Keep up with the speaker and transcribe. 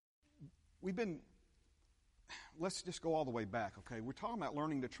let's just go all the way back, okay? We're talking about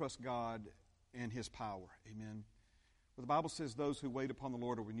learning to trust God and His power, amen? Well, the Bible says those who wait upon the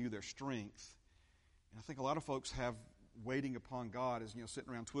Lord will renew their strength. And I think a lot of folks have waiting upon God as,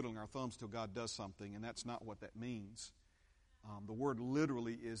 sitting around twiddling our thumbs till God does something, and that's not what that means. The word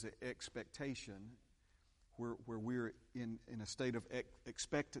literally is an expectation, where we're in a state of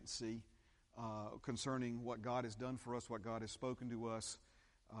expectancy concerning what God has done for us, what God has spoken to us,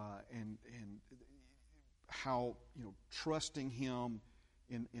 and how trusting Him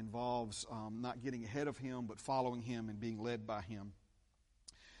involves not getting ahead of Him, but following Him and being led by Him.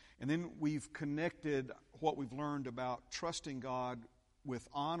 And then we've connected what we've learned about trusting God with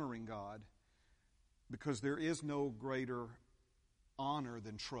honoring God, because there is no greater honor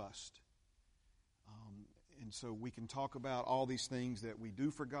than trust. And so we can talk about all these things that we do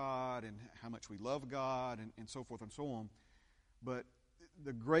for God and how much we love God and so forth and so on. But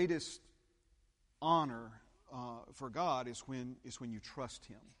the greatest honor for God is when you trust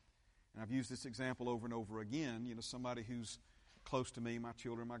Him. And I've used this example over and over again. Somebody who's close to me, my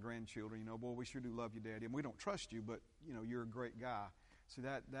children, my grandchildren, boy, we sure do love you, Daddy. And we don't trust you, but, you're a great guy. See,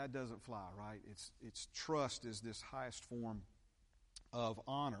 that doesn't fly, right? It's trust is this highest form of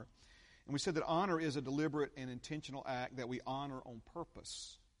honor. And we said that honor is a deliberate and intentional act that we honor on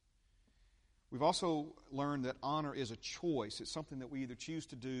purpose. We've also learned that honor is a choice. It's something that we either choose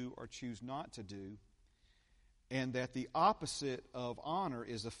to do or choose not to do. And that the opposite of honor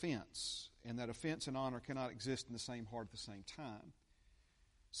is offense. And that offense and honor cannot exist in the same heart at the same time.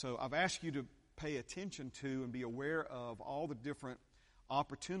 So I've asked you to pay attention to and be aware of all the different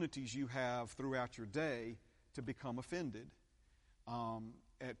opportunities you have throughout your day to become offended.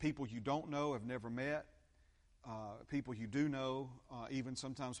 At people you don't know, have never met, people you do know, even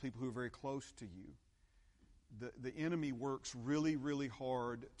sometimes people who are very close to you. The enemy works really, really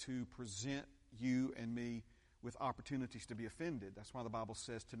hard to present you and me with opportunities to be offended. That's why the Bible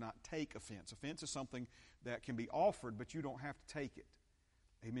says to not take offense. Offense is something that can be offered, but you don't have to take it.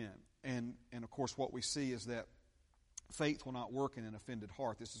 Amen. And of course what we see is that faith will not work in an offended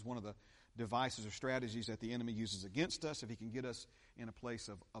heart. This is one of the devices or strategies that the enemy uses against us if he can get us in a place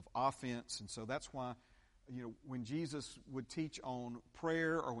of offense. And so that's why, when Jesus would teach on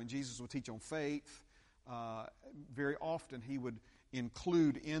prayer or when Jesus would teach on faith, very often he would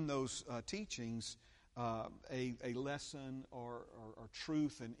include in those teachings a lesson or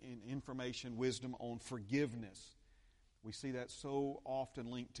truth and information, wisdom on forgiveness. We see that so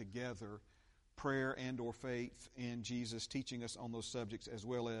often linked together, prayer and or faith, and Jesus teaching us on those subjects, as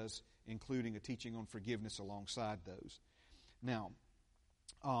well as including a teaching on forgiveness alongside those. Now,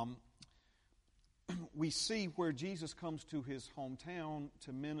 we see where Jesus comes to His hometown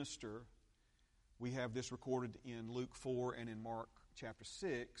to minister. We have this recorded in Luke 4 and in Mark chapter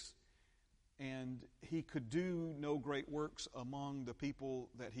 6. And He could do no great works among the people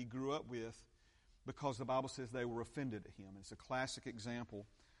that He grew up with because the Bible says they were offended at Him. It's a classic example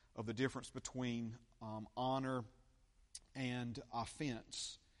of the difference between honor and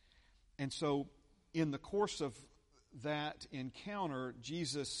offense. And so in the course of that encounter,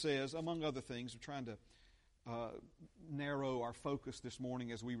 Jesus says, among other things, we're trying to narrow our focus this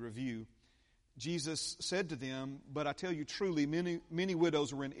morning as we review. Jesus said to them, "But I tell you truly, many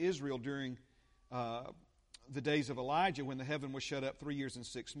widows were in Israel during the days of Elijah, when the heaven was shut up 3 years and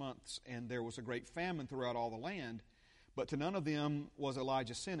 6 months, and there was a great famine throughout all the land. But to none of them was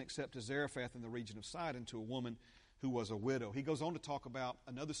Elijah sent except to Zarephath in the region of Sidon, to a woman who was a widow." He goes on to talk about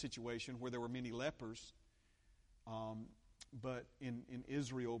another situation where there were many lepers, but in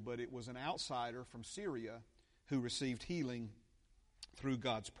Israel, but it was an outsider from Syria who received healing through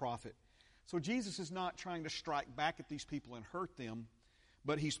God's prophet. So Jesus is not trying to strike back at these people and hurt them,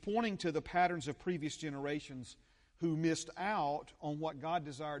 but He's pointing to the patterns of previous generations who missed out on what God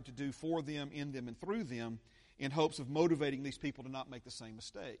desired to do for them, in them, and through them, in hopes of motivating these people to not make the same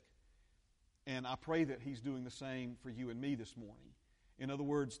mistake. And I pray that He's doing the same for you and me this morning. In other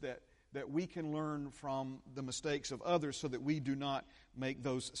words, that we can learn from the mistakes of others so that we do not make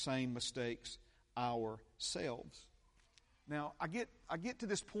those same mistakes ourselves. Now, I get to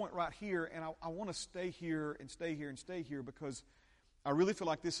this point right here, and I want to stay here and stay here and stay here because I really feel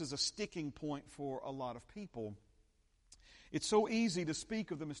like this is a sticking point for a lot of people. It's so easy to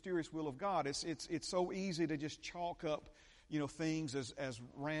speak of the mysterious will of God. It's so easy to just chalk up, things as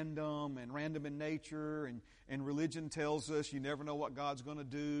random in nature, and religion tells us you never know what God's going to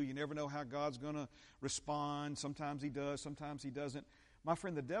do. You never know how God's going to respond. Sometimes He does, sometimes He doesn't. My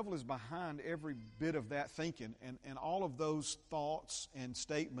friend, the devil is behind every bit of that thinking, and all of those thoughts and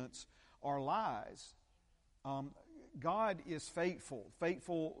statements are lies. God is faithful.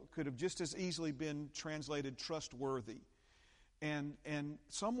 Faithful could have just as easily been translated trustworthy. And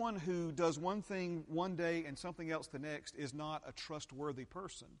someone who does one thing one day and something else the next is not a trustworthy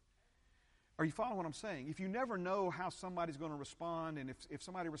person. Are you following what I'm saying? If you never know how somebody's going to respond, and if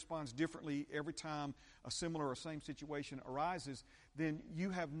somebody responds differently every time a similar or same situation arises, then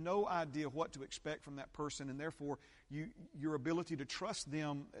you have no idea what to expect from that person, and therefore your ability to trust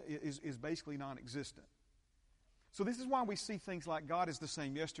them is basically non-existent. So this is why we see things like God is the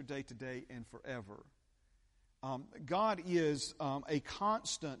same yesterday, today, and forever. God is a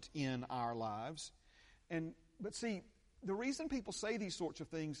constant in our lives. But see, the reason people say these sorts of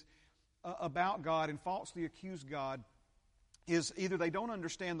things about God and falsely accuse God is either they don't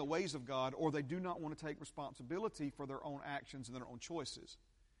understand the ways of God or they do not want to take responsibility for their own actions and their own choices.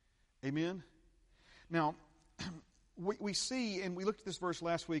 Amen? Now, we see, and we looked at this verse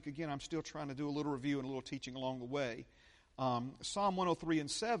last week. Again, I'm still trying to do a little review and a little teaching along the way. Psalm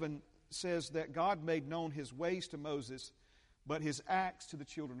 103:7 says that God made known His ways to Moses, but His acts to the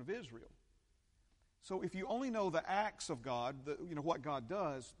children of Israel. So if you only know the acts of God, what God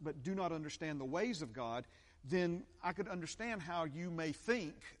does, but do not understand the ways of God, then I could understand how you may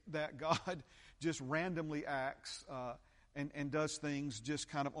think that God just randomly acts and does things just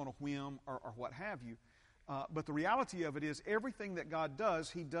kind of on a whim or what have you. But the reality of it is everything that God does,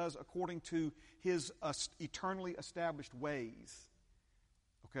 He does according to His eternally established ways.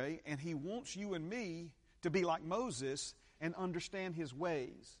 Okay? And He wants you and me to be like Moses and understand His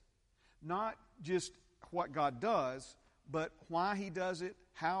ways. Not just what God does, but why He does it,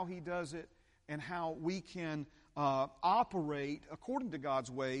 how He does it, and how we can operate according to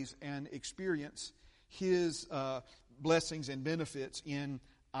God's ways and experience His blessings and benefits in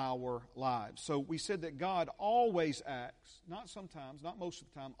our lives. So we said that God always acts, not sometimes, not most of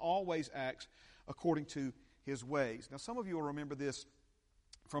the time, always acts according to His ways. Now some of you will remember this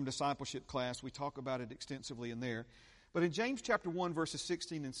from discipleship class. We talk about it extensively in there. But in James chapter 1, verses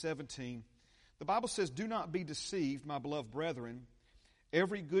 16 and 17, the Bible says, "Do not be deceived, my beloved brethren.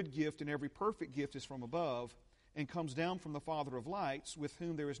 Every good gift and every perfect gift is from above and comes down from the Father of lights, with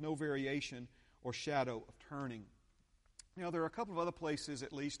whom there is no variation or shadow of turning." Now, there are a couple of other places,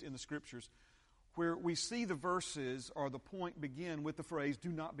 at least in the Scriptures, where we see the verses or the point begin with the phrase,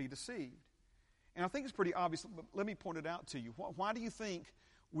 "Do not be deceived." And I think it's pretty obvious, but let me point it out to you. Why do you think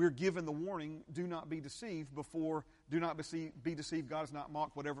we're given the warning, "Do not be deceived," before "Do not be deceived, God is not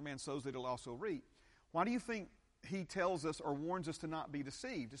mocked, whatever man sows that he'll also reap"? Why do you think He tells us or warns us to not be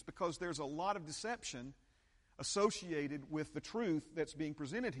deceived? It's because there's a lot of deception associated with the truth that's being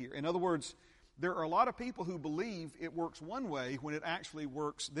presented here. In other words, there are a lot of people who believe it works one way when it actually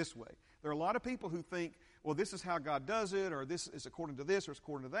works this way. There are a lot of people who think, well, this is how God does it, or this is according to this, or it's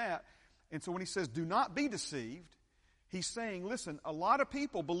according to that. And so when He says, "Do not be deceived," He's saying, listen, a lot of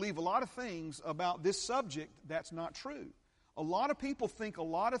people believe a lot of things about this subject that's not true. A lot of people think a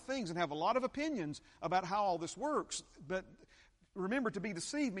lot of things and have a lot of opinions about how all this works. But remember, to be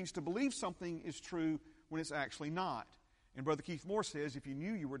deceived means to believe something is true when it's actually not. And Brother Keith Moore says, if you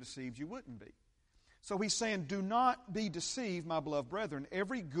knew you were deceived, you wouldn't be. So he's saying, "Do not be deceived, my beloved brethren.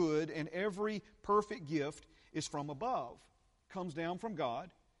 Every good and every perfect gift is from above." Comes down from God,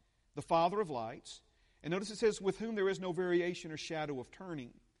 the Father of lights. And notice it says, "With whom there is no variation or shadow of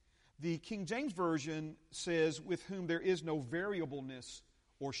turning." The King James Version says, "With whom there is no variableness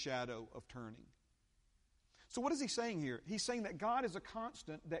or shadow of turning." So what is he saying here? He's saying that God is a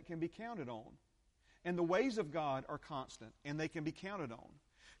constant that can be counted on. And the ways of God are constant, and they can be counted on.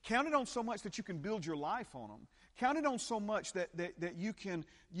 Counted on so much that you can build your life on them. Counted on so much that you can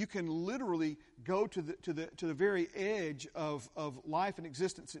literally go to the very edge of life and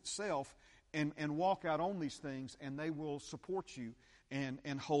existence itself and walk out on these things, and they will support you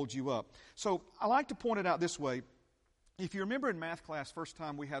and hold you up. So I like to point it out this way. If you remember in math class, first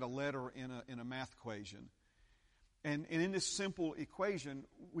time we had a letter in a math equation. And in this simple equation,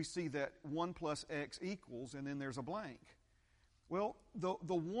 we see that 1 plus x equals, and then there's a blank. Well,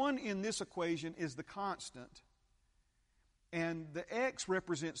 the 1 in this equation is the constant, and the x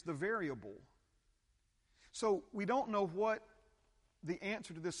represents the variable. So we don't know what the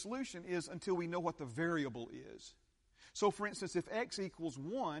answer to this solution is until we know what the variable is. So for instance, if x equals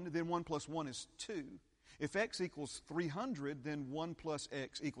 1, then 1 plus 1 is 2. If x equals 300, then 1 plus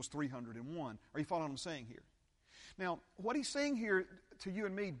x equals 301. Are you following what I'm saying here? Now, what he's saying here to you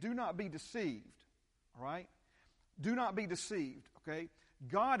and me, do not be deceived. All right? Do not be deceived, okay?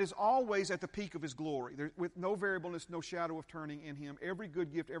 God is always at the peak of His glory. With no variableness, no shadow of turning in Him. Every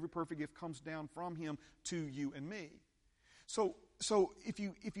good gift, every perfect gift comes down from Him to you and me. So if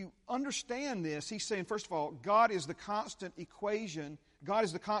you understand this, he's saying, first of all, God is the constant equation. God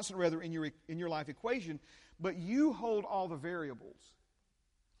is the constant, rather, in your life equation, but you hold all the variables.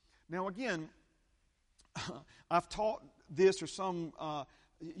 Now, again, I've taught this or some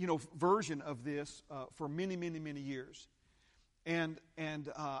version of this for many, many, many years. And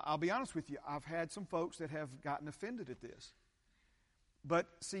I'll be honest with you, I've had some folks that have gotten offended at this. But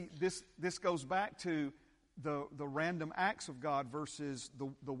see, this goes back to the random acts of God versus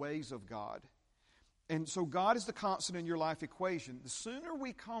the ways of God. And so God is the constant in your life equation. The sooner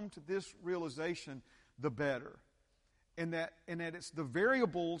we come to this realization, the better. And that it's the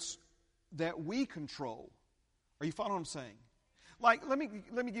variables that we control. Are you following what I'm saying? Like, let me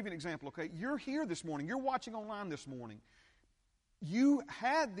give you an example, okay? You're here this morning. You're watching online this morning. You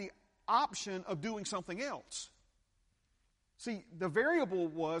had the option of doing something else. See, the variable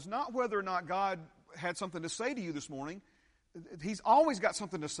was not whether or not God had something to say to you this morning. He's always got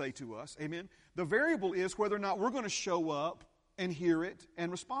something to say to us. Amen? The variable is whether or not we're going to show up and hear it and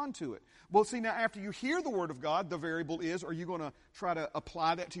respond to it. Well, see, now after you hear the Word of God, the variable is, are you going to try to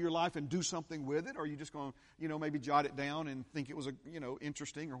apply that to your life and do something with it? Or are you just going to, maybe jot it down and think it was,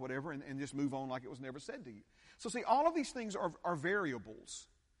 interesting or whatever and just move on like it was never said to you? So see, all of these things are variables.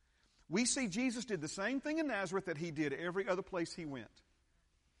 We see Jesus did the same thing in Nazareth that he did every other place he went.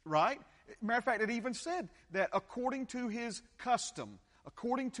 Right? Matter of fact, it even said that according to his custom,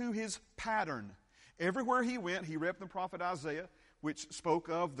 according to his pattern, everywhere he went, he read the prophet Isaiah, which spoke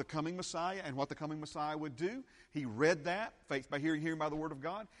of the coming Messiah and what the coming Messiah would do. He read that, faith by hearing by the Word of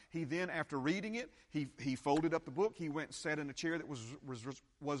God. He then, after reading it, he folded up the book. He went and sat in a chair that was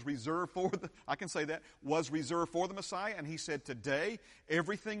reserved for was reserved for the Messiah. And he said, today,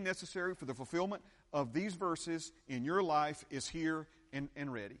 everything necessary for the fulfillment of these verses in your life is here and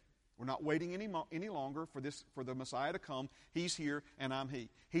ready. We're not waiting any longer for the Messiah to come. He's here, and I'm He.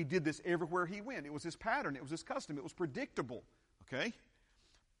 He did this everywhere He went. It was His pattern. It was His custom. It was predictable. Okay?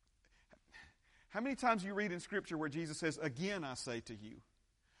 How many times do you read in Scripture where Jesus says, again I say to you?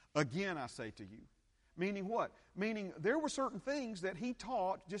 Again I say to you. Meaning what? Meaning there were certain things that He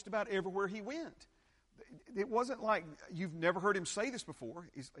taught just about everywhere He went. It wasn't like you've never heard Him say this before.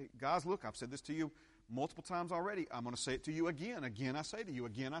 Guys, look, I've said this to you multiple times already. I'm going to say it to you again. Again I say to you.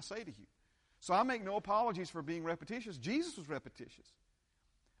 Again I say to you. So I make no apologies for being repetitious. Jesus was repetitious.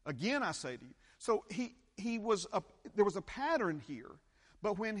 Again I say to you. So there was a pattern here.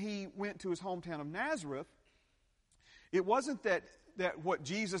 But when he went to his hometown of Nazareth, it wasn't that what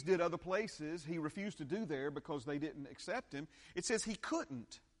Jesus did other places, he refused to do there because they didn't accept him. It says he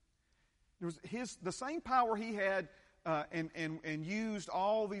couldn't. It was the same power he had and used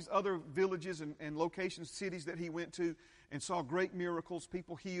all these other villages and locations, cities that he went to and saw great miracles,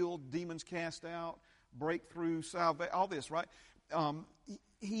 people healed, demons cast out, breakthrough, salvation, all this, right?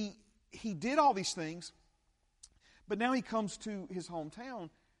 He did all these things, but now he comes to his hometown.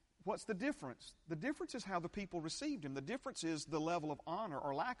 What's the difference? The difference is how the people received him. The difference is the level of honor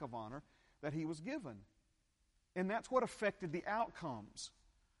or lack of honor that he was given. And that's what affected the outcomes.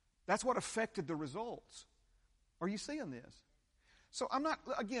 That's what affected the results. Are you seeing this? So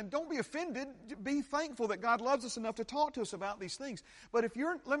don't be offended. Be thankful that God loves us enough to talk to us about these things. But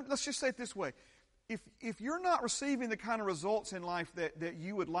let's just say it this way. If you're not receiving the kind of results in life that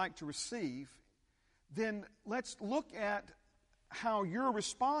you would like to receive, then let's look at how you're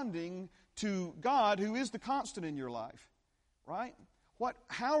responding to God, who is the constant in your life, right?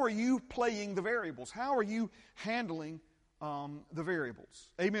 How are you playing the variables? How are you handling the variables?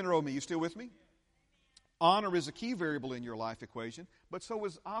 Amen or oh me? You still with me? Honor is a key variable in your life equation, but so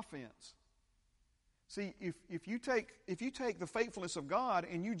is offense. See, if you take the faithfulness of God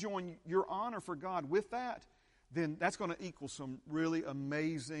and you join your honor for God with that, then that's going to equal some really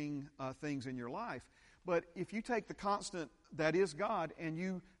amazing things in your life. But if you take the constant that is God and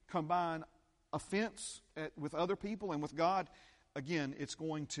you combine offense with other people and with God, again, it's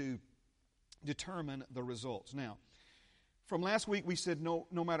going to determine the results. Now, from last week we said no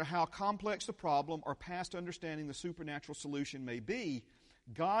matter how complex the problem or past understanding the supernatural solution may be,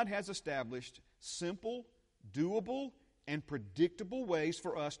 God has established simple, doable, and predictable ways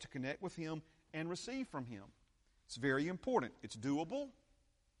for us to connect with Him and receive from Him. It's very important. It's doable.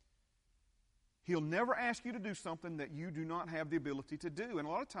 He'll never ask you to do something that you do not have the ability to do. And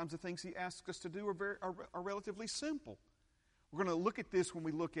a lot of times the things He asks us to do are relatively simple. We're going to look at this when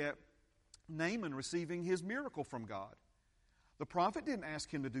we look at Naaman receiving his miracle from God. The prophet didn't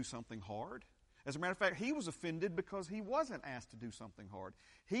ask him to do something hard. As a matter of fact, he was offended because he wasn't asked to do something hard.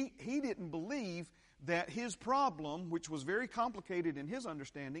 He didn't believe that his problem, which was very complicated in his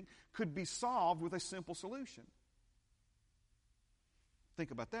understanding, could be solved with a simple solution. think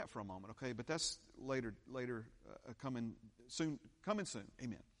about that for a moment, okay? But that's later coming soon.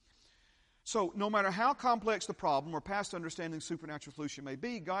 Amen. So no matter how complex the problem or past understanding the supernatural solution may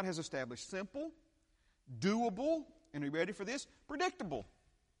be, God has established simple, doable, and are you ready for this? Predictable.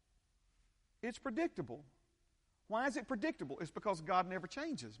 It's predictable. Why is it predictable? It's because God never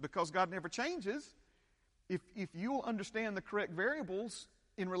changes. Because God never changes, if you'll understand the correct variables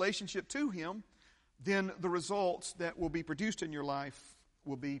in relationship to Him, then the results that will be produced in your life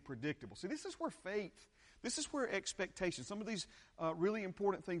will be predictable. See, this is where faith, this is where expectation, some of these really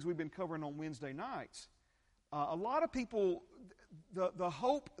important things we've been covering on Wednesday nights, a lot of people, the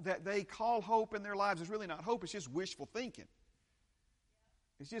hope that they call hope in their lives is really not hope, it's just wishful thinking.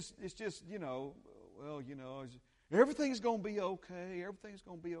 It's just everything's going to be okay, everything's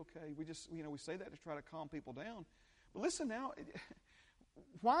going to be okay. We just, we say that to try to calm people down. But listen now,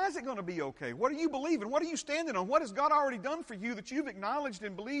 why is it going to be okay? What are you believing? What are you standing on? What has God already done for you that you've acknowledged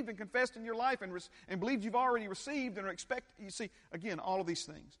and believed and confessed in your life and believed you've already received and are you see, again, all of these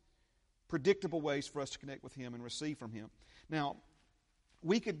things. Predictable ways for us to connect with Him and receive from Him. Now,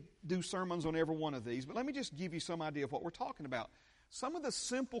 we could do sermons on every one of these, but let me just give you some idea of what we're talking about. Some of the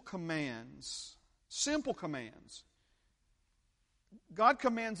simple commands, God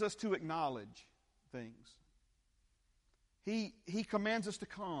commands us to acknowledge things. He commands us to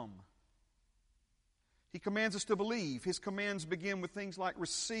come. He commands us to believe. His commands begin with things like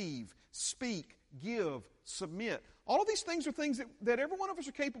receive, speak, give, submit. All of these things are things that every one of us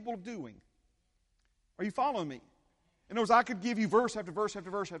are capable of doing. Are you following me? In other words, I could give you verse after verse after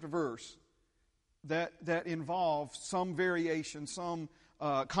verse after verse that involve some variation, some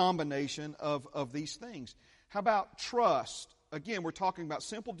combination of these things. How about trust? Again, we're talking about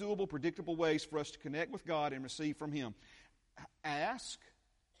simple, doable, predictable ways for us to connect with God and receive from Him. Ask.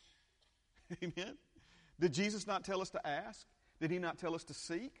 Amen. Did Jesus not tell us to ask? Did He not tell us to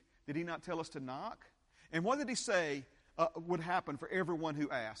seek? Did He not tell us to knock? And what did He say would happen for everyone who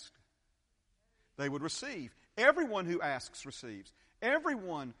asked? They would receive. Everyone who asks receives.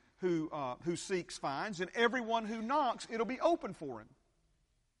 Everyone who seeks finds, and everyone who knocks, it'll be open for him.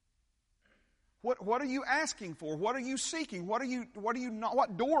 What are you asking for? What are you seeking? What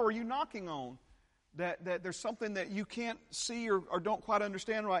door are you knocking on? That there's something that you can't see or don't quite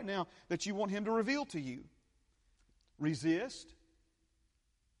understand right now that you want Him to reveal to you. Resist.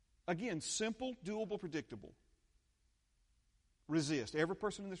 Again, simple, doable, predictable. Resist. Every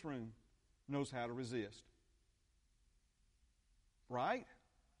person in this room knows how to resist. Right?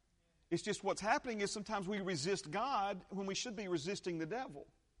 It's just what's happening is sometimes we resist God when we should be resisting the devil.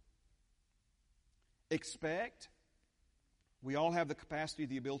 Expect. We all have the capacity,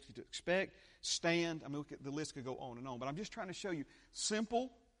 the ability to expect, stand. I mean, the list could go on and on. But I'm just trying to show you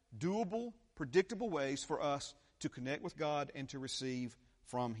simple, doable, predictable ways for us to connect with God and to receive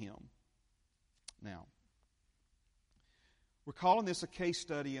from Him. Now, we're calling this a case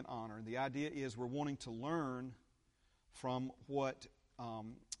study in honor. And the idea is we're wanting to learn from what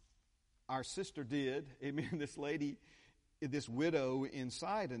our sister did. Amen. This lady, this widow in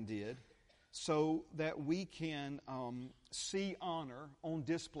Sidon did. So that we can see honor on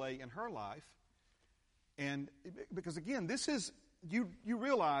display in her life. And because again, this is, you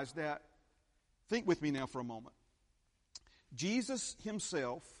realize that, think with me now for a moment. Jesus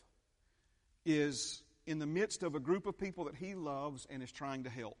Himself is in the midst of a group of people that He loves and is trying to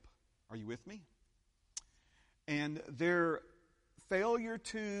help. Are you with me? And their failure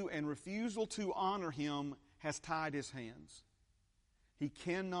to and refusal to honor Him has tied His hands. He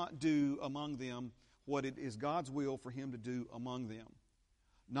cannot do among them what it is God's will for Him to do among them.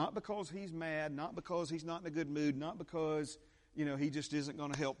 Not because He's mad, not because He's not in a good mood, not because, He just isn't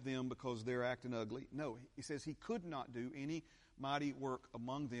going to help them because they're acting ugly. No, He says He could not do any mighty work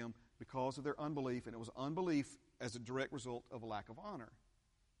among them because of their unbelief, and it was unbelief as a direct result of a lack of honor.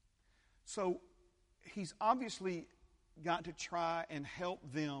 So, He's obviously got to try and help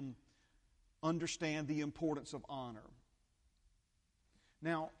them understand the importance of honor.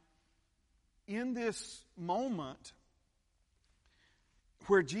 Now, in this moment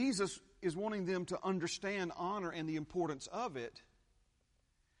where Jesus is wanting them to understand honor and the importance of it,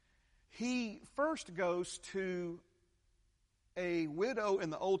 He first goes to a widow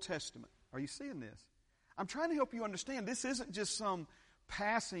in the Old Testament. Are you seeing this? I'm trying to help you understand this isn't just some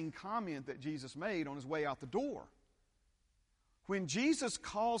passing comment that Jesus made on His way out the door. When Jesus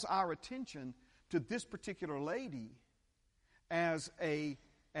calls our attention to this particular lady as a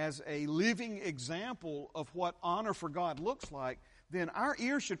living example of what honor for God looks like, then our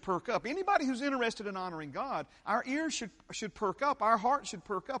ears should perk up. Anybody who's interested in honoring God, our ears should perk up, our heart should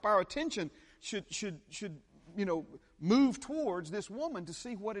perk up, our attention should move towards this woman to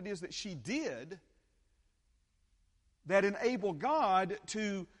see what it is that she did that enabled God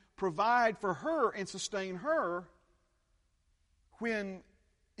to provide for her and sustain her when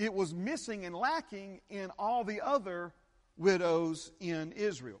it was missing and lacking in all the other widows in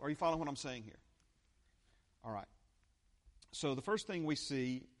Israel. Are you following what I'm saying here? All right. So the first thing we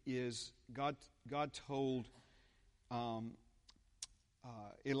see is God told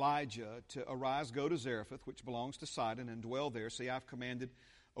Elijah to arise, go to Zarephath, which belongs to Sidon, and dwell there. See, I've commanded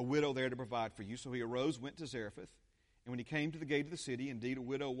a widow there to provide for you. So he arose, went to Zarephath, and when he came to the gate of the city, indeed a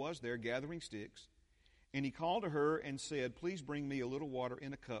widow was there gathering sticks. And he called to her and said, "Please bring me a little water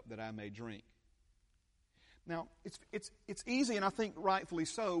in a cup that I may drink." Now, it's easy, and I think rightfully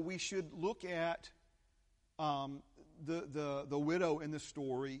so. We should look at the widow in this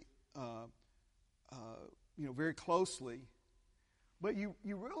story, very closely. But you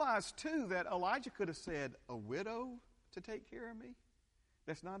realize too that Elijah could have said, "A widow to take care of me?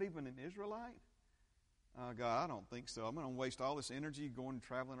 That's not even an Israelite." God, I don't think so. I'm going to waste all this energy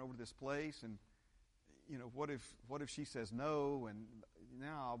traveling over to this place, and what if she says no, and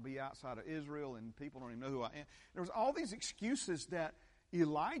now I'll be outside of Israel, and people don't even know who I am. There was all these excuses that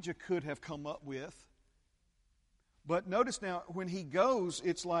Elijah could have come up with. But notice now, when he goes,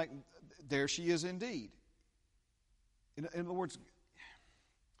 it's like, there she is indeed. In other words,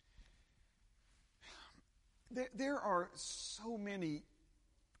 there are so many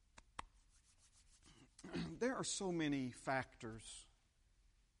factors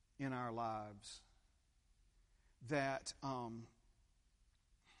in our lives that some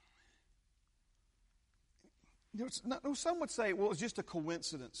would say, well, it's just a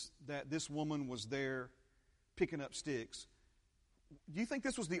coincidence that this woman was there picking up sticks. Do you think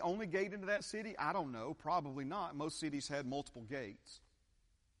this was the only gate into that city? I don't know. Probably not. Most cities had multiple gates.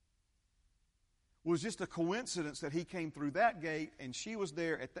 Was just a coincidence that he came through that gate and she was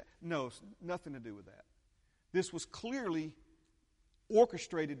there at that? No, nothing to do with that. This was clearly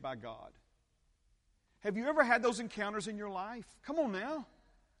orchestrated by God. Have you ever had those encounters in your life? Come on now.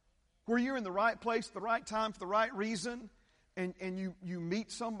 Where you're in the right place at the right time for the right reason, and you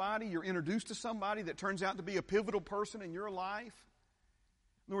meet somebody, you're introduced to somebody that turns out to be a pivotal person in your life.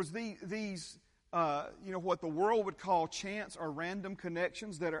 In other words, these what the world would call chance or random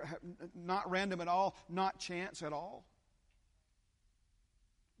connections that are not random at all, not chance at all.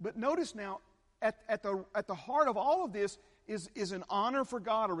 But notice now, at the heart of all of this is an honor for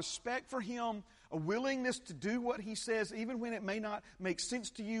God, a respect for Him, a willingness to do what He says, even when it may not make sense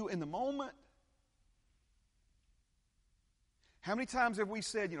to you in the moment. How many times have we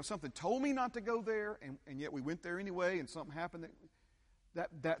said, something told me not to go there, and yet we went there anyway, and something happened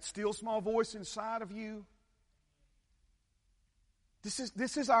that still small voice inside of you?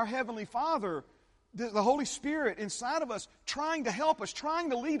 This is our Heavenly Father, the Holy Spirit inside of us, trying to help us,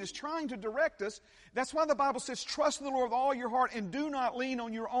 trying to lead us, trying to direct us. That's why the Bible says, trust in the Lord with all your heart and do not lean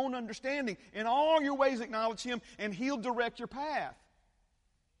on your own understanding. In all your ways acknowledge Him, and He'll direct your path.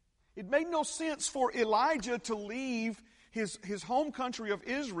 It made no sense for Elijah to leave his home country of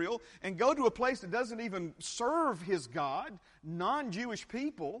Israel and go to a place that doesn't even serve his God, non-Jewish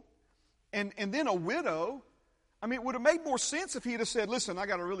people, and then a widow. I mean, it would have made more sense if he had said, "Listen, I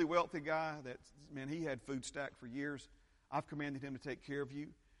got a really wealthy guy that, he had food stacked for years. I've commanded him to take care of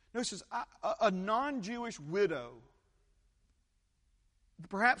you." No, it says a non-Jewish widow,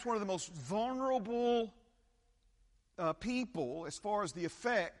 perhaps one of the most vulnerable people as far as the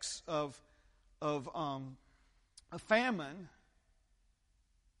effects of a famine.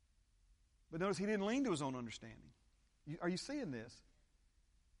 But notice he didn't lean to his own understanding. Are you seeing this?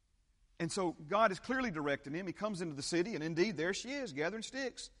 And so God is clearly directing him. He comes into the city, and indeed there she is, gathering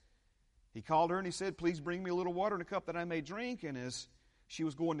sticks. He called her and he said, "Please bring me a little water in a cup that I may drink." And as she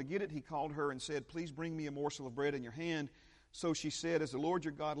was going to get it, he called her and said, "Please bring me a morsel of bread in your hand." So she said, "As the Lord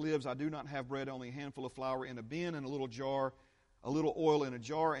your God lives, I do not have bread, only a handful of flour in a bin and a little oil in a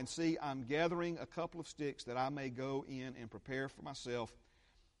jar. And see, I'm gathering a couple of sticks that I may go in and prepare for myself,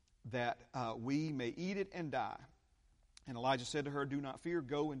 that we may eat it and die." And Elijah said to her, "Do not fear,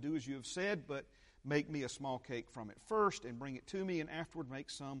 go and do as you have said, but make me a small cake from it first and bring it to me, and afterward make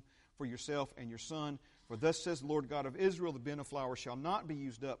some for yourself and your son. For thus says the Lord God of Israel, the bin of flour shall not be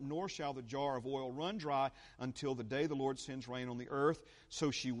used up, nor shall the jar of oil run dry until the day the Lord sends rain on the earth." So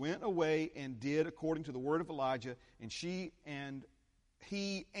she went away and did according to the word of Elijah, and he and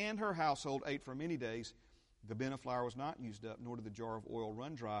her household ate for many days. The bin of flour was not used up, nor did the jar of oil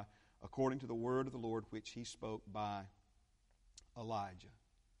run dry, according to the word of the Lord which he spoke by Elijah.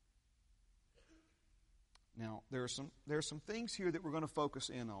 Now, there are some things here that we're going to focus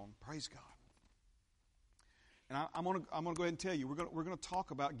in on. Praise God. And I'm going to go ahead and tell you, we're going to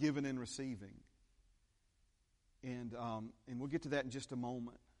talk about giving and receiving. And we'll get to that in just a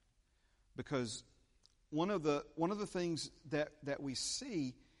moment. Because one of the things that we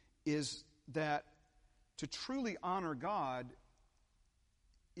see is that to truly honor God,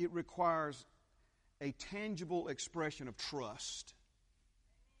 it requires a tangible expression of trust.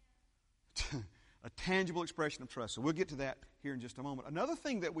 A tangible expression of trust. So we'll get to that here in just a moment. Another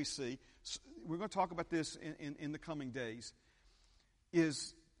thing that we see, we're going to talk about this in the coming days,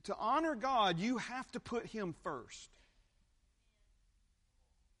 is to honor God, you have to put Him first.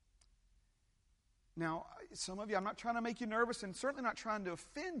 Now, some of you, I'm not trying to make you nervous and certainly not trying to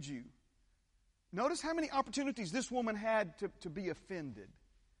offend you. Notice how many opportunities this woman had to be offended.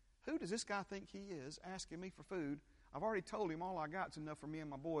 Who does this guy think he is asking me for food? I've already told him all I got's enough for me and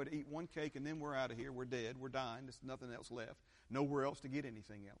my boy to eat one cake and then we're out of here. We're dead. We're dying. There's nothing else left. Nowhere else to get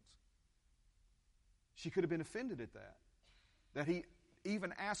anything else. She could have been offended at that he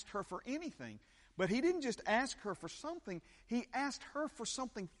even asked her for anything. But he didn't just ask her for something. He asked her for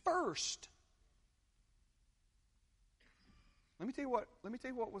something first. Let me tell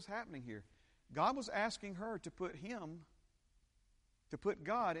you what was happening here. God was asking her to put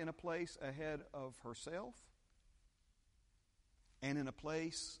God in a place ahead of herself and in a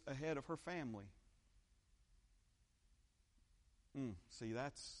place ahead of her family. See,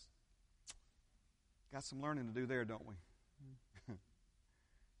 that's got some learning to do there, don't we?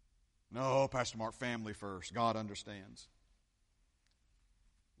 No, Pastor Mark, family first. God understands.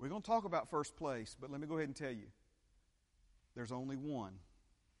 We're going to talk about first place, but let me go ahead and tell you, there's only one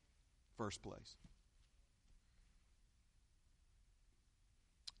first place.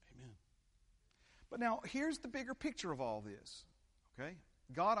 Amen. But now, here's the bigger picture of all this. Okay?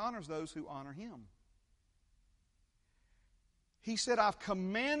 God honors those who honor Him. He said, I've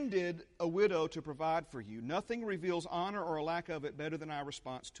commanded a widow to provide for you. Nothing reveals honor or a lack of it better than our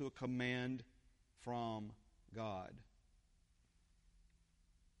response to a command from God.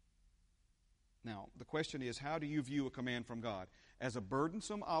 Now, the question is, how do you view a command from God? As a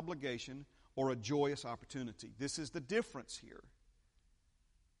burdensome obligation or a joyous opportunity? This is the difference here.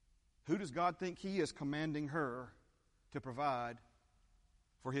 Who does God think He is commanding her to provide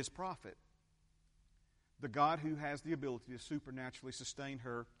for His prophet? The God who has the ability to supernaturally sustain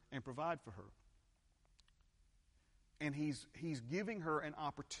her and provide for her. And He's giving her an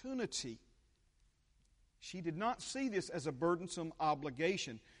opportunity. She did not see this as a burdensome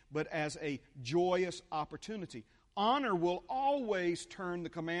obligation, but as a joyous opportunity. Honor will always turn the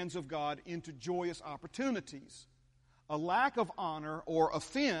commands of God into joyous opportunities. A lack of honor or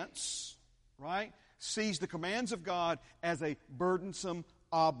offense, right, sees the commands of God as a burdensome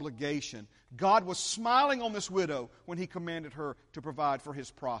obligation. God was smiling on this widow when He commanded her to provide for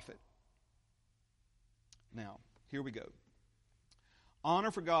His prophet. Now, here we go.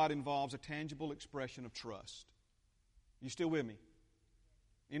 Honor for God involves a tangible expression of trust. You still with me?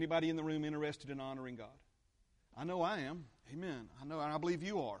 Anybody in the room interested in honoring God? I know I am. Amen. I know, and I believe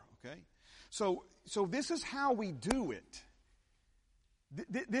you are. Okay? So this is how we do it.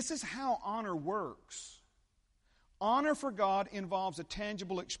 This is how honor works. Honor for God involves a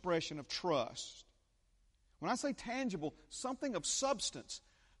tangible expression of trust. When I say tangible, something of substance,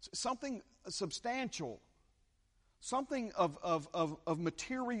 something substantial, something of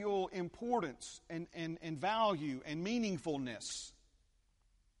material importance and value and meaningfulness.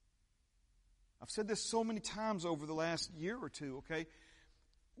 I've said this so many times over the last year or two, okay?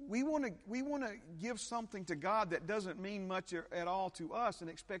 We want to give something to God that doesn't mean much at all to us and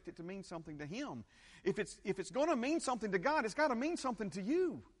expect it to mean something to Him. If it's going to mean something to God, it's got to mean something to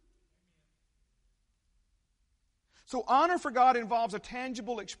you. So honor for God involves a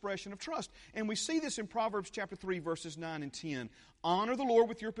tangible expression of trust. And we see this in Proverbs chapter 3, verses 9 and 10. Honor the Lord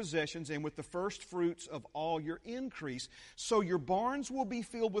with your possessions and with the first fruits of all your increase, so your barns will be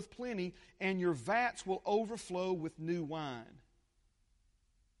filled with plenty and your vats will overflow with new wine.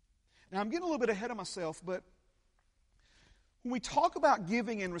 Now, I'm getting a little bit ahead of myself, but when we talk about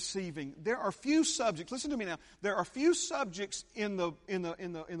giving and receiving, there are few subjects. Listen to me now. There are few subjects in the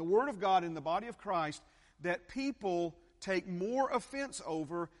Word of God, in the body of Christ, that people take more offense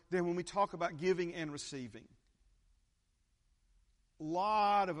over than when we talk about giving and receiving. A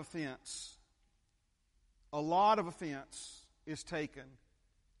lot of offense is taken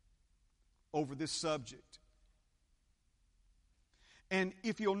over this subject. And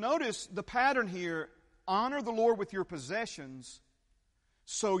if you'll notice the pattern here, honor the Lord with your possessions,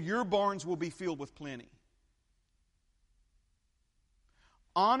 so your barns will be filled with plenty.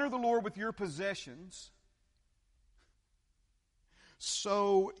 Honor the Lord with your possessions,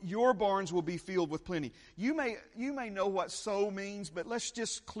 so your barns will be filled with plenty. You may know what so means, but let's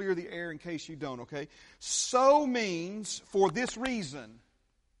just clear the air in case you don't, okay? So means for this reason.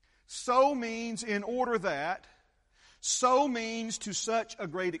 So means in order that. So means to such a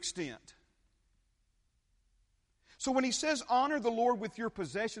great extent. So when he says, honor the Lord with your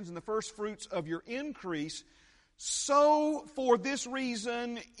possessions and the first fruits of your increase, so for this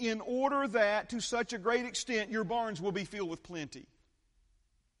reason, in order that to such a great extent your barns will be filled with plenty.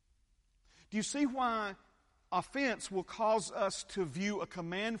 Do you see why offense will cause us to view a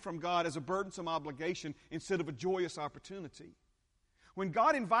command from God as a burdensome obligation instead of a joyous opportunity? When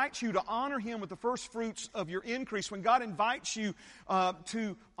God invites you to honor Him with the first fruits of your increase, when God invites you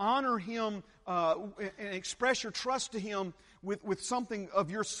to honor Him and express your trust to Him with something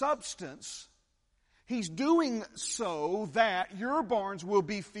of your substance, He's doing so that your barns will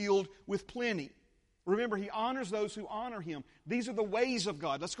be filled with plenty. Remember, He honors those who honor Him. These are the ways of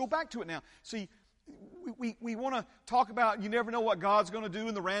God. Let's go back to it now. See, we want to talk about you never know what God's going to do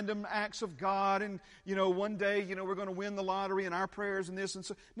in the random acts of God, and one day we're going to win the lottery and our prayers and this and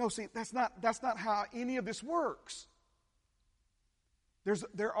so. No, see, that's not how any of this works.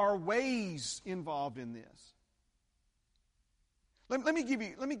 There are ways involved in this. Let me give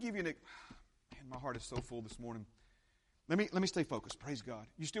you an. Man, my heart is so full this morning. Let me stay focused. Praise God.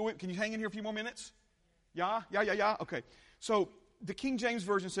 You still? Can you hang in here a few more minutes? Yeah. Okay. So the King James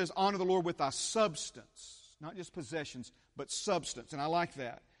Version says, honor the Lord with thy substance. Not just possessions, but substance. And I like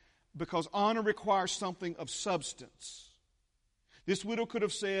that. Because honor requires something of substance. This widow could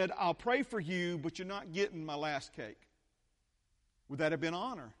have said, I'll pray for you, but you're not getting my last cake. Would that have been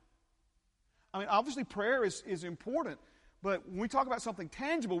honor? I mean, obviously prayer is important. But when we talk about something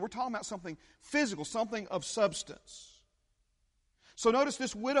tangible, we're talking about something physical, something of substance. So notice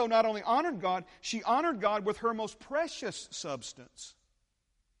this widow not only honored God, she honored God with her most precious substance.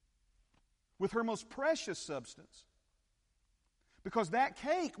 With her most precious substance. Because that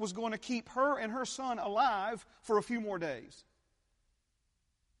cake was going to keep her and her son alive for a few more days.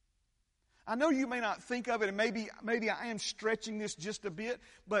 I know you may not think of it, and maybe I am stretching this just a bit,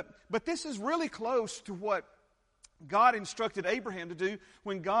 but this is really close to what God instructed Abraham to do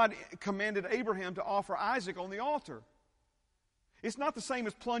when God commanded Abraham to offer Isaac on the altar. It's not the same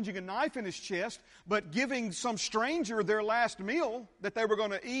as plunging a knife in his chest, but giving some stranger their last meal that they were going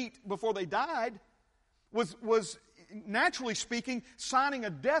to eat before they died was naturally speaking, signing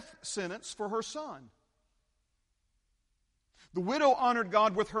a death sentence for her son. The widow honored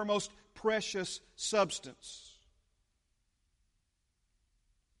God with her most precious substance.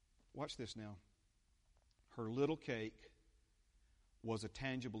 Watch this now. Her little cake was a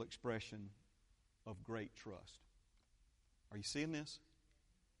tangible expression of great trust. Are you seeing this?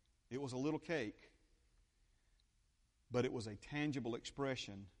 It was a little cake, but it was a tangible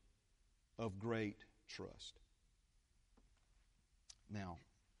expression of great trust. Now,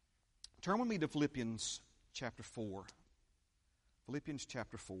 turn with me to Philippians chapter 4. Philippians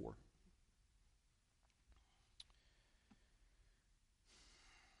chapter 4.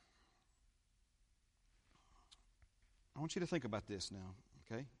 I want you to think about this now,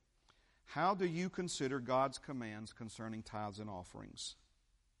 okay? How do you consider God's commands concerning tithes and offerings?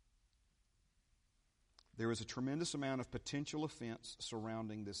 There is a tremendous amount of potential offense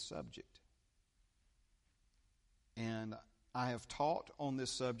surrounding this subject. And I have taught on this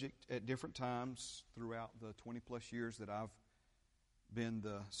subject at different times throughout the 20-plus years that I've been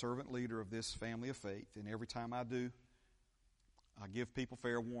the servant leader of this family of faith. And every time I do, I give people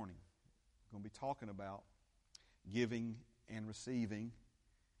fair warning. I'm going to be talking about giving and receiving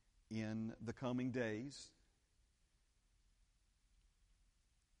in the coming days.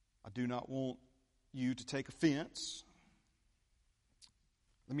 I do not want you to take offense.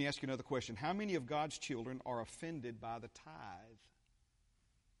 Let me ask you another question. How many of God's children are offended by the tithe?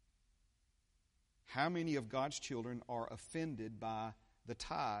 How many of God's children are offended by the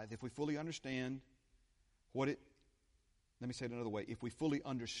tithe? If we fully understand what it, let me say it another way. If we fully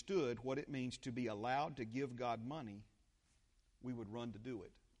understood what it means to be allowed to give God money, we would run to do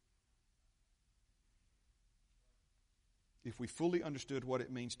it. If we fully understood what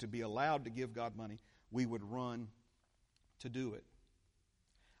it means to be allowed to give God money, we would run to do it.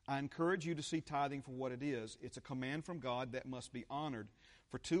 I encourage you to see tithing for what it is. It's a command from God that must be honored.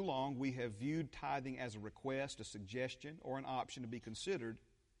 For too long, we have viewed tithing as a request, a suggestion, or an option to be considered.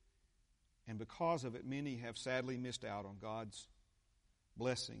 And because of it, many have sadly missed out on God's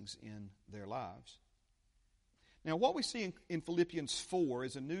blessings in their lives. Now, what we see in Philippians 4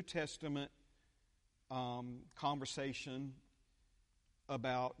 is a New Testament conversation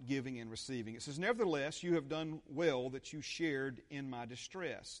about giving and receiving. It says, "Nevertheless, you have done well that you shared in my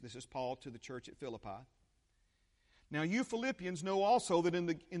distress." This is Paul to the church at Philippi. "Now you Philippians know also that in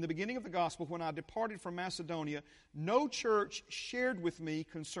the beginning of the gospel, when I departed from Macedonia, no church shared with me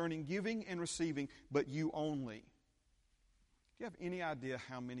concerning giving and receiving, but you only." Do you have any idea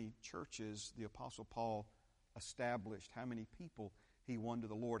how many churches the Apostle Paul established? How many people he won to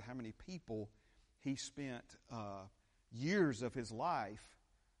the Lord? How many people he spent years of his life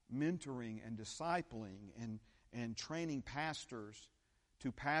mentoring and discipling and training pastors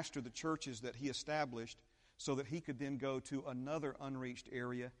to pastor the churches that he established, so that he could then go to another unreached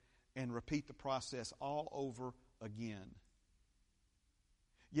area and repeat the process all over again.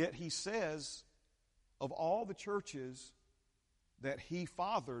 Yet he says, of all the churches that he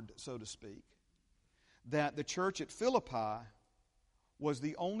fathered, so to speak, that the church at Philippi was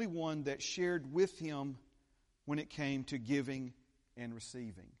the only one that shared with him when it came to giving and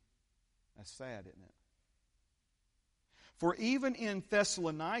receiving. That's sad, isn't it? "For even in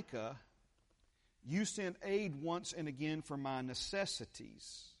Thessalonica, you sent aid once and again for my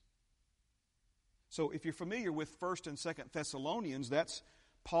necessities." So if you're familiar with 1st and 2nd Thessalonians, that's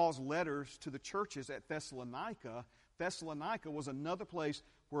Paul's letters to the churches at Thessalonica. Thessalonica was another place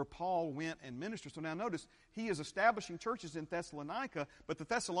where Paul went and ministered. So now notice, he is establishing churches in Thessalonica, but the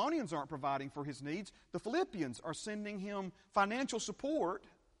Thessalonians aren't providing for his needs. The Philippians are sending him financial support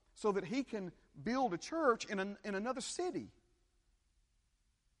so that he can build a church in another city.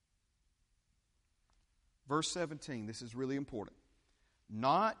 Verse 17, this is really important.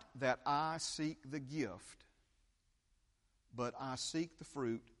 "Not that I seek the gift, but I seek the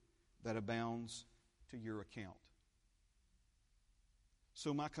fruit that abounds to your account."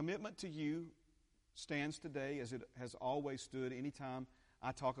 So my commitment to you stands today, as it has always stood anytime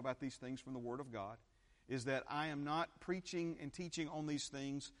I talk about these things from the Word of God, is that I am not preaching and teaching on these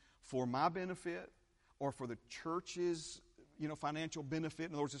things for my benefit or for the church's, financial benefit.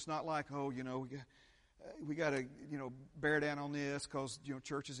 In other words, it's not like, we got to, bear down on this because,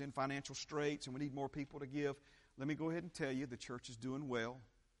 church is in financial straits and we need more people to give. Let me go ahead and tell you, the church is doing well.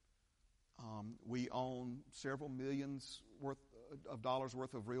 We own several millions of dollars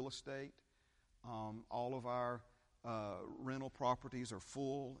worth of real estate. All of our rental properties are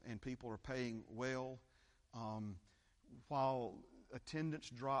full and people are paying well. While attendance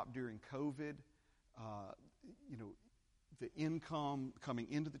dropped during COVID, the income coming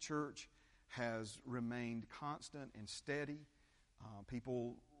into the church has remained constant and steady.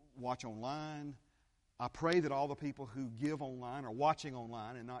 People watch online. I pray that all the people who give online are watching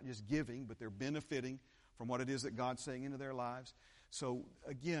online and not just giving, but they're benefiting from what it is that God's saying into their lives. So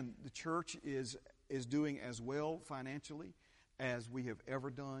again, the church is doing as well financially as we have ever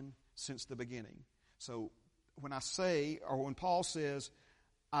done since the beginning. So when Paul says,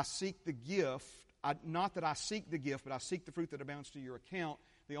 I seek the gift, not that I seek the gift, but I seek the fruit that abounds to your account,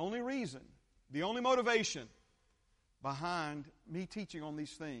 the only reason, the only motivation behind me teaching on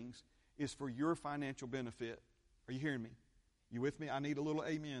these things is for your financial benefit. Are you hearing me? You with me? I need a little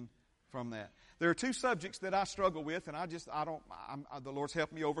amen from that. There are two subjects that I struggle with, and the Lord's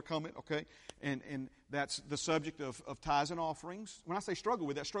helped me overcome it, okay? And that's the subject of tithes and offerings. When I say struggle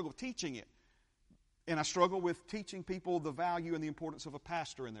with it, I struggle with teaching it. And I struggle with teaching people the value and the importance of a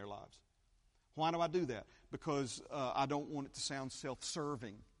pastor in their lives. Why do I do that? Because I don't want it to sound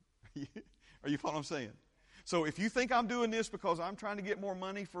self-serving. Are you following what I'm saying? So if you think I'm doing this because I'm trying to get more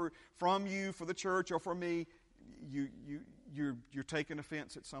money from you, for the church, or for me, you're taking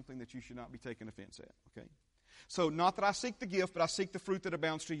offense at something that you should not be taking offense at. Okay? So not that I seek the gift, but I seek the fruit that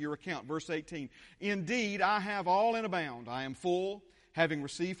abounds to your account. Verse 18. Indeed, I have all in abound. I am full, having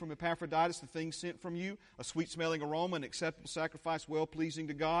received from Epaphroditus the things sent from you, a sweet-smelling aroma, an acceptable sacrifice, well-pleasing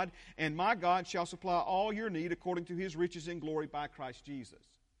to God. And my God shall supply all your need according to His riches in glory by Christ Jesus.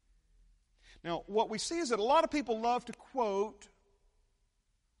 Now, what we see is that a lot of people love to quote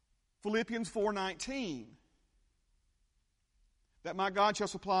Philippians 4:19. That my God shall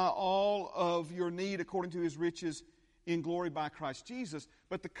supply all of your need according to His riches in glory by Christ Jesus.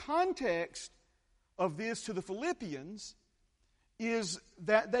 But the context of this to the Philippians is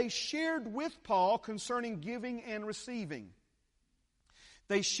that they shared with Paul concerning giving and receiving.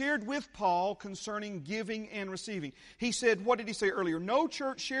 They shared with Paul concerning giving and receiving. He said, what did he say earlier? No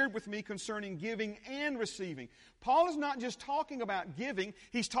church shared with me concerning giving and receiving. Paul is not just talking about giving,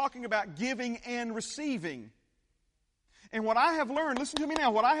 he's talking about giving and receiving. And what I have learned, listen to me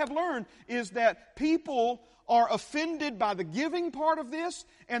now, what I have learned is that people are offended by the giving part of this,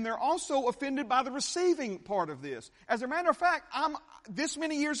 and they're also offended by the receiving part of this. As a matter of fact, I'm this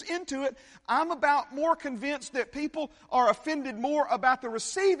many years into it, I'm about more convinced that people are offended more about the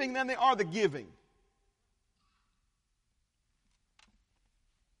receiving than they are the giving.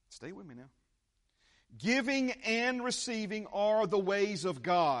 Stay with me now. Giving and receiving are the ways of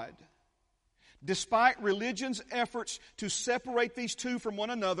God. Despite religion's efforts to separate these two from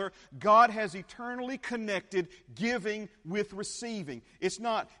one another, God has eternally connected giving with receiving. It's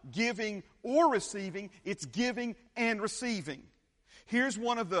not giving or receiving, it's giving and receiving. Here's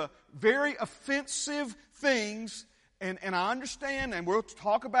one of the very offensive things, and I understand, and we'll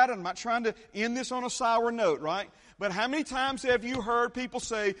talk about it. I'm not trying to end this on a sour note, right? But how many times have you heard people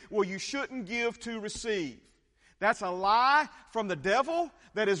say, well, you shouldn't give to receive? That's a lie from the devil.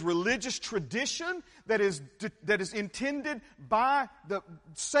 That is religious tradition that is intended by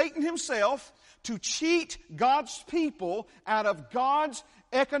Satan himself to cheat God's people out of God's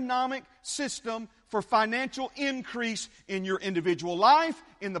economic system for financial increase in your individual life,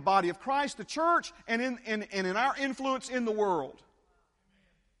 in the body of Christ, the church, and in our influence in the world.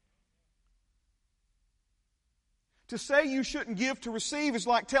 To say you shouldn't give to receive is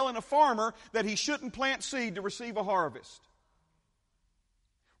like telling a farmer that he shouldn't plant seed to receive a harvest.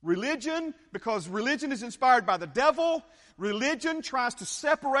 Religion, because religion is inspired by the devil, religion tries to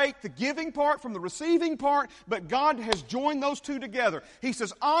separate the giving part from the receiving part, but God has joined those two together. He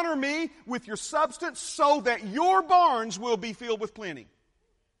says, honor me with your substance so that your barns will be filled with plenty.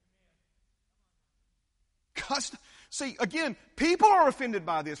 See, again, people are offended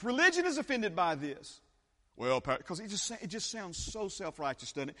by this. Religion is offended by this. Well, because it just sounds so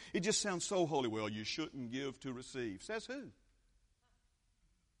self-righteous, doesn't it? It just sounds so holy. Well, you shouldn't give to receive. Says who?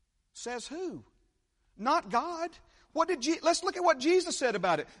 Says who? Not God. Let's look at what Jesus said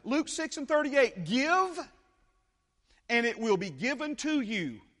about it. Luke 6:38. Give, and it will be given to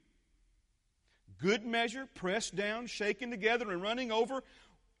you. Good measure, pressed down, shaken together, and running over,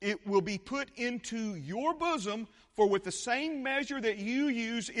 it will be put into your bosom, for with the same measure that you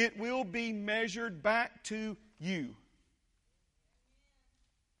use, it will be measured back to you.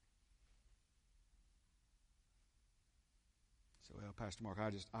 So, well, Pastor Mark,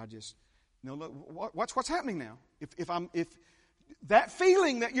 look, what's happening now? If that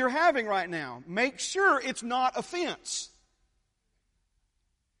feeling that you're having right now, make sure it's not offense.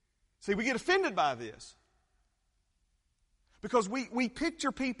 See, we get offended by this. Because we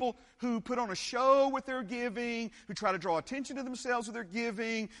picture people who put on a show with their giving, who try to draw attention to themselves with their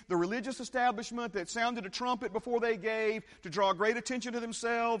giving, the religious establishment that sounded a trumpet before they gave to draw great attention to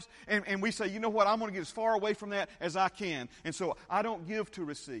themselves, and we say, you know what, I'm going to get as far away from that as I can, and so I don't give to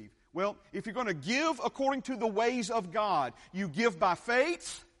receive. Well, if you're going to give according to the ways of God, you give by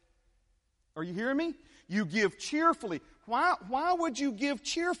faith. Are you hearing me? You give cheerfully. Why would you give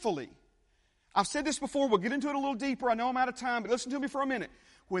cheerfully? I've said this before. We'll get into it a little deeper. I know I'm out of time, but listen to me for a minute.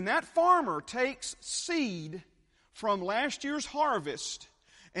 When that farmer takes seed from last year's harvest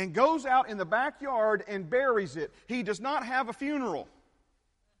and goes out in the backyard and buries it, he does not have a funeral.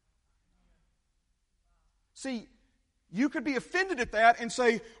 See, you could be offended at that and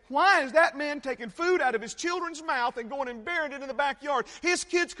say, why is that man taking food out of his children's mouth and going and burying it in the backyard? His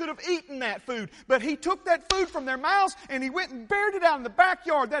kids could have eaten that food, but he took that food from their mouths and he went and buried it out in the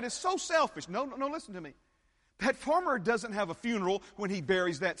backyard. That is so selfish. No, listen to me. That farmer doesn't have a funeral when he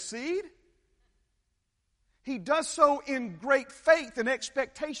buries that seed. He does so in great faith and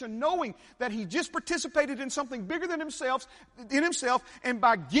expectation, knowing that he just participated in something bigger than himself, and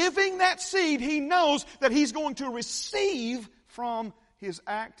by giving that seed, he knows that he's going to receive from his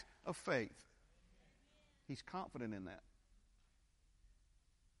act of faith. He's confident in that.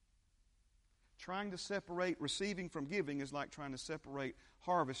 Trying to separate receiving from giving is like trying to separate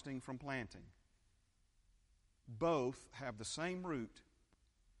harvesting from planting. Both have the same root.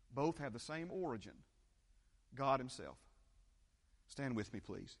 Both have the same origin. God himself. Stand with me,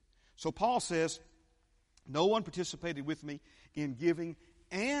 please. So Paul says, no one participated with me in giving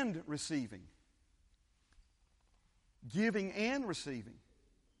and receiving. Giving and receiving.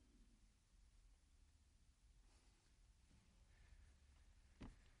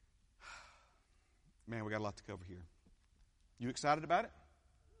 Man, we got a lot to cover here. You excited about it?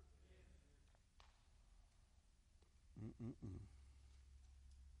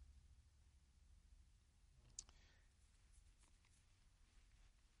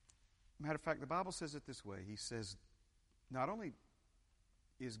 Matter of fact, the Bible says it this way. He says, not only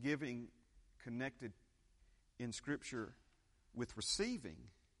is giving connected in Scripture with receiving,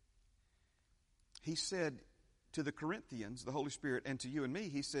 he said, to the Corinthians, the Holy Spirit, and to you and me,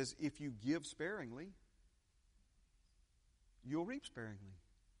 he says, if you give sparingly, you'll reap sparingly.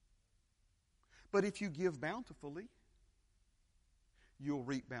 But if you give bountifully, you'll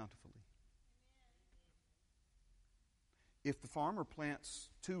reap bountifully. If the farmer plants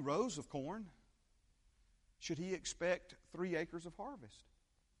 2 rows of corn, should he expect 3 acres of harvest?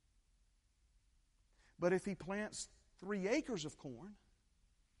 But if he plants 3 acres of corn,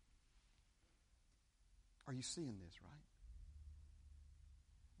 are you seeing this, right?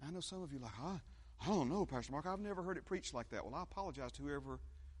 Now, I know some of you are like, I don't know, Pastor Mark. I've never heard it preached like that. Well, I apologize to whoever,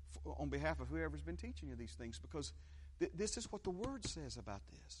 on behalf of whoever's been teaching you these things, because this is what the Word says about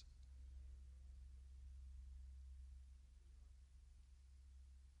this.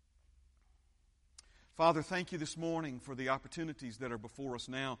 Father, thank you this morning for the opportunities that are before us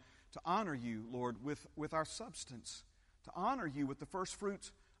now to honor you, Lord, with our substance, to honor you with the first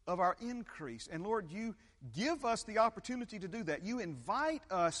fruits of our increase. And Lord, you give us the opportunity to do that. You invite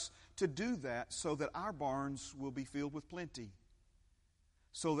us to do that so that our barns will be filled with plenty,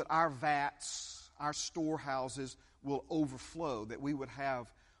 so that our vats, our storehouses will overflow, that we would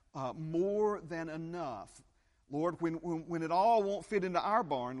have more than enough. Lord, when it all won't fit into our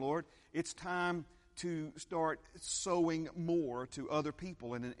barn, Lord, it's time to start sowing more to other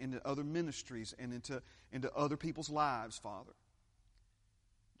people and into other ministries and into other people's lives, Father.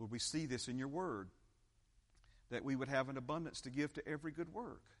 Lord, we see this in your word, that we would have an abundance to give to every good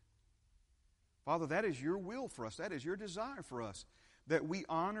work. Father, that is your will for us. That is your desire for us, that we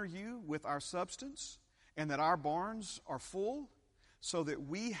honor you with our substance and that our barns are full so that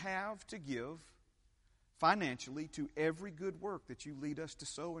we have to give financially to every good work that you lead us to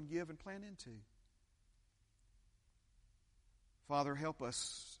sow and give and plant into. Father, help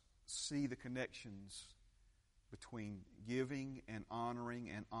us see the connections between giving and honoring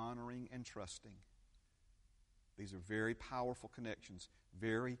and trusting. These are very powerful connections,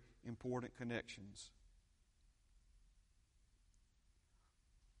 very important connections.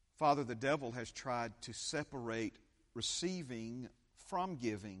 Father, the devil has tried to separate receiving from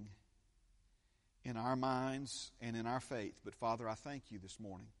giving in our minds and in our faith. But Father, I thank you this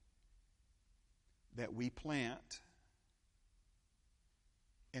morning that we plant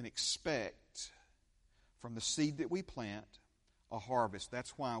and expect from the seed that we plant a harvest.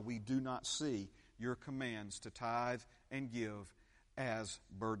 That's why we do not see your commands to tithe and give as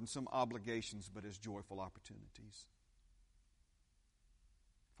burdensome obligations, but as joyful opportunities.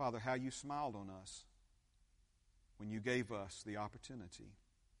 Father, how you smiled on us when you gave us the opportunity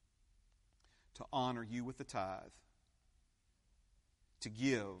to honor you with the tithe, to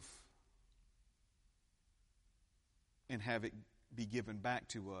give and have it be given back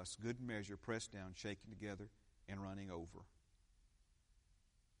to us, good measure, pressed down, shaken together, and running over.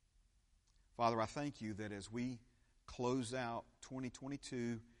 Father, I thank you that as we close out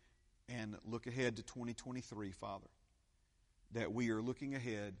 2022 and look ahead to 2023, Father, that we are looking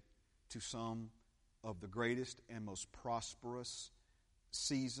ahead to some of the greatest and most prosperous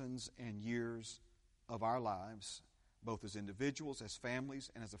seasons and years of our lives, both as individuals, as families,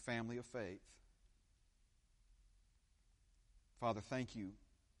 and as a family of faith. Father, thank you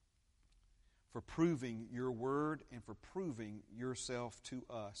for proving your word and for proving yourself to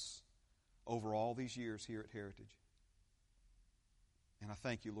us over all these years here at Heritage. And I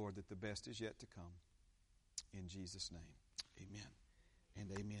thank you, Lord, that the best is yet to come. In Jesus' name, amen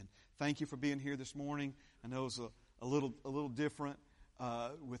and amen. Thank you for being here this morning. I know it's a little different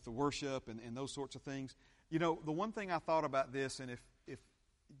with the worship and those sorts of things. You know, the one thing I thought about this, and if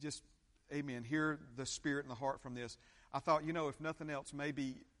just, amen, hear the spirit and the heart from this, I thought, you know, if nothing else,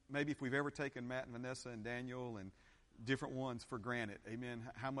 maybe if we've ever taken Matt and Vanessa and Daniel and different ones for granted, amen,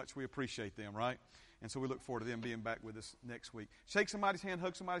 how much we appreciate them, right? And so we look forward to them being back with us next week. Shake somebody's hand,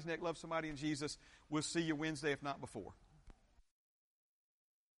 hug somebody's neck, love somebody in Jesus. We'll see you Wednesday, if not before.